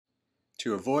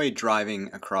To avoid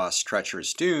driving across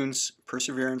treacherous dunes,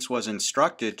 Perseverance was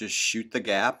instructed to shoot the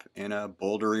gap in a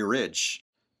bouldery ridge,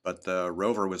 but the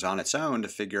rover was on its own to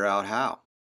figure out how.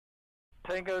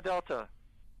 Tango Delta.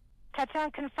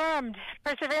 Touchdown confirmed.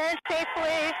 Perseverance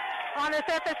safely on the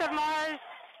surface of Mars.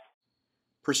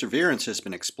 Perseverance has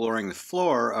been exploring the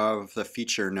floor of the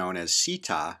feature known as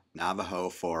Sita,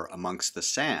 Navajo for amongst the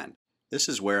sand. This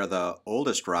is where the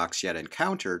oldest rocks yet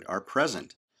encountered are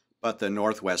present, but the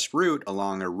northwest route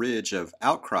along a ridge of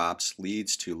outcrops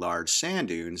leads to large sand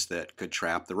dunes that could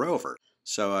trap the rover.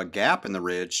 So a gap in the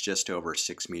ridge just over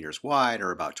 6 meters wide,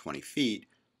 or about 20 feet,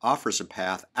 offers a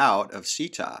path out of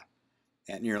Sita.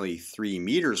 At nearly 3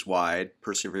 meters wide,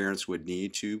 Perseverance would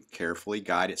need to carefully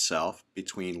guide itself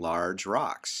between large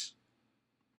rocks.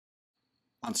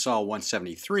 On Sol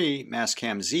 173,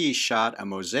 Mastcam Z shot a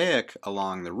mosaic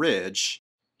along the ridge.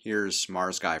 Here's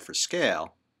Mars Guy for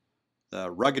scale. The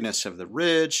ruggedness of the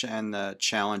ridge and the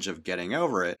challenge of getting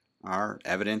over it are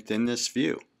evident in this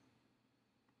view.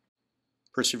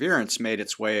 Perseverance made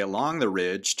its way along the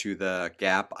ridge to the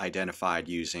gap identified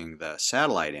using the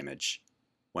satellite image.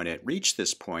 When it reached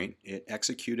this point, it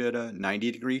executed a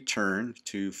 90-degree turn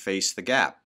to face the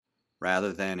gap.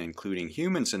 Rather than including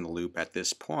humans in the loop at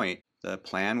this point, the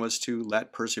plan was to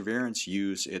let Perseverance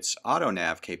use its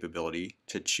auto-nav capability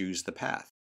to choose the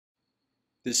path.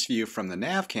 This view from the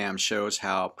navcam shows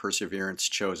how Perseverance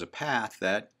chose a path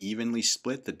that evenly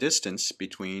split the distance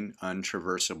between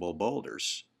untraversable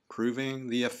boulders, proving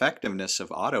the effectiveness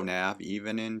of auto-nav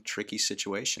even in tricky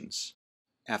situations.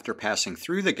 After passing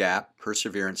through the gap,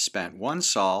 Perseverance spent one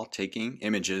sol taking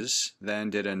images,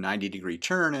 then did a 90-degree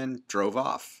turn and drove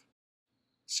off.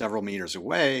 Several meters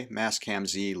away, Mastcam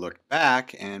Z looked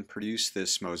back and produced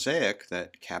this mosaic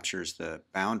that captures the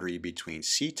boundary between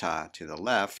Sita to the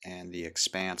left and the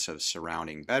expanse of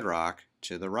surrounding bedrock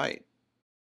to the right.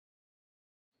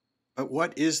 But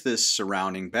what is this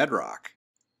surrounding bedrock?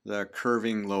 The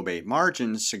curving lobate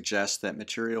margins suggest that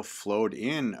material flowed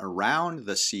in around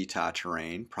the Sita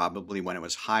terrain, probably when it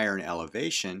was higher in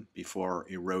elevation before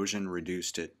erosion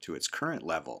reduced it to its current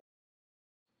level.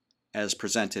 As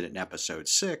presented in Episode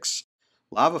 6,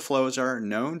 lava flows are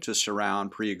known to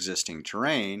surround pre-existing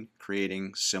terrain,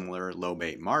 creating similar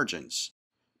lobate margins.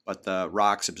 But the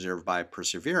rocks observed by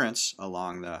Perseverance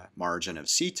along the margin of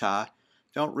Sita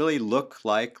don't really look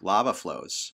like lava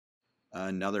flows.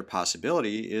 Another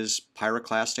possibility is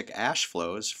pyroclastic ash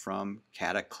flows from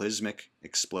cataclysmic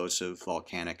explosive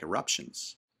volcanic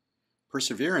eruptions.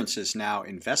 Perseverance is now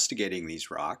investigating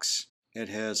these rocks. It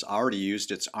has already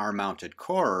used its arm-mounted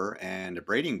corer and a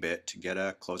braiding bit to get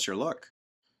a closer look.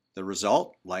 The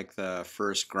result, like the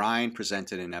first grind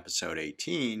presented in Episode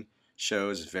 18,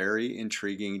 shows very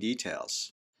intriguing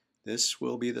details. This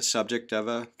will be the subject of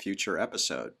a future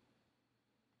episode.